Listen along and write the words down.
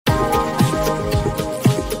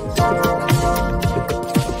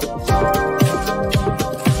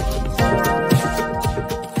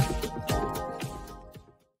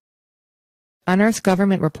Unearthed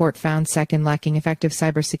government report found Second lacking effective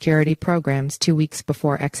cybersecurity programs 2 weeks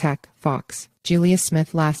before X-hack, Fox. Julia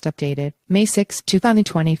Smith last updated, May 6,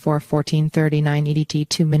 2024, 14:39 EDT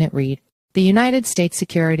 2-minute read. The United States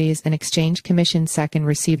Securities and Exchange Commission Second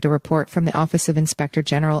received a report from the Office of Inspector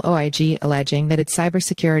General OIG alleging that its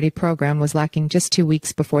cybersecurity program was lacking just 2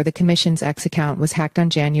 weeks before the Commission's X account was hacked on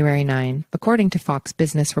January 9, according to Fox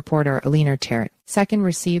Business reporter Eleanor Terrett. Second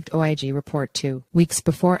received OIG report 2 weeks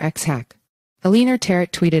before X hack. Eleanor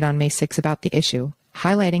Terrett tweeted on May 6 about the issue,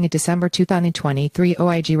 highlighting a December 2023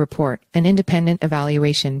 OIG report. An independent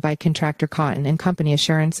evaluation by contractor Cotton & Company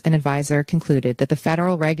Assurance and Advisor concluded that the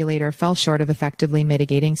federal regulator fell short of effectively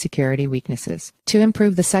mitigating security weaknesses. To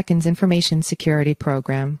improve the Second's information security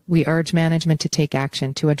program, we urge management to take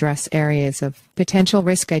action to address areas of potential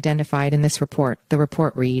risk identified in this report, the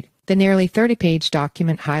report read. The nearly 30-page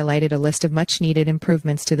document highlighted a list of much-needed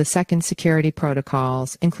improvements to the Second security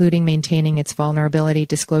protocols, including maintaining its vulnerability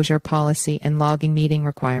disclosure policy and logging meeting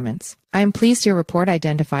requirements. I am pleased your report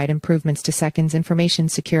identified improvements to Second's information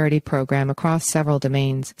security program across several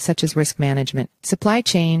domains, such as risk management, supply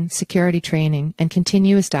chain, security training, and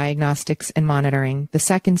continuous diagnostics and monitoring, the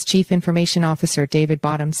Second's Chief Information Officer David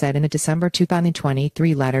Bottom said in a December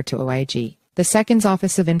 2023 letter to OIG. The Second's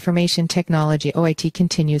Office of Information Technology OIT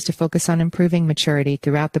continues to focus on improving maturity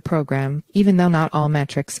throughout the program, even though not all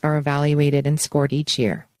metrics are evaluated and scored each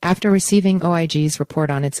year. After receiving OIG's report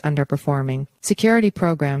on its underperforming security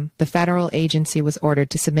program, the federal agency was ordered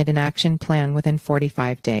to submit an action plan within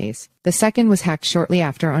 45 days. The Second was hacked shortly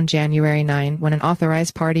after on January 9 when an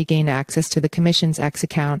authorized party gained access to the Commission's X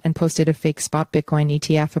account and posted a fake spot Bitcoin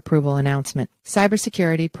ETF approval announcement.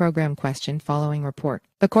 Cybersecurity program question following report.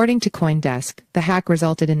 According to CoinDesk, the hack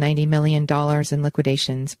resulted in $90 million in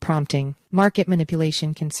liquidations, prompting market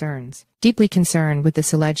manipulation concerns. Deeply concerned with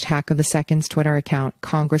this alleged hack of the Second's Twitter account,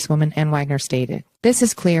 Congresswoman Ann Wagner stated, "This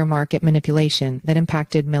is clear market manipulation that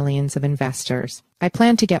impacted millions of investors. I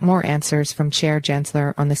plan to get more answers from Chair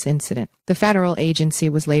Gensler on this incident." The federal agency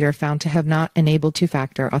was later found to have not enabled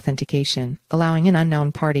two-factor authentication, allowing an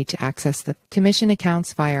unknown party to access the Commission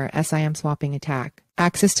accounts via SIM swapping attack.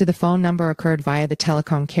 Access to the phone number occurred via the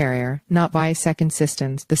telecom carrier, not via Second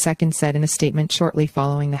systems, the Second said in a statement shortly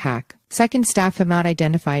following the hack. Second staff have not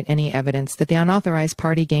identified any evidence that the unauthorized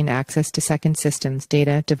party gained access to Second systems,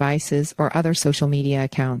 data, devices, or other social media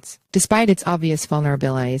accounts. Despite its obvious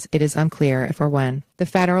vulnerabilities, it is unclear if or when the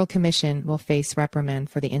Federal Commission will face reprimand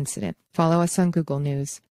for the incident. Follow us on Google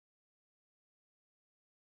News.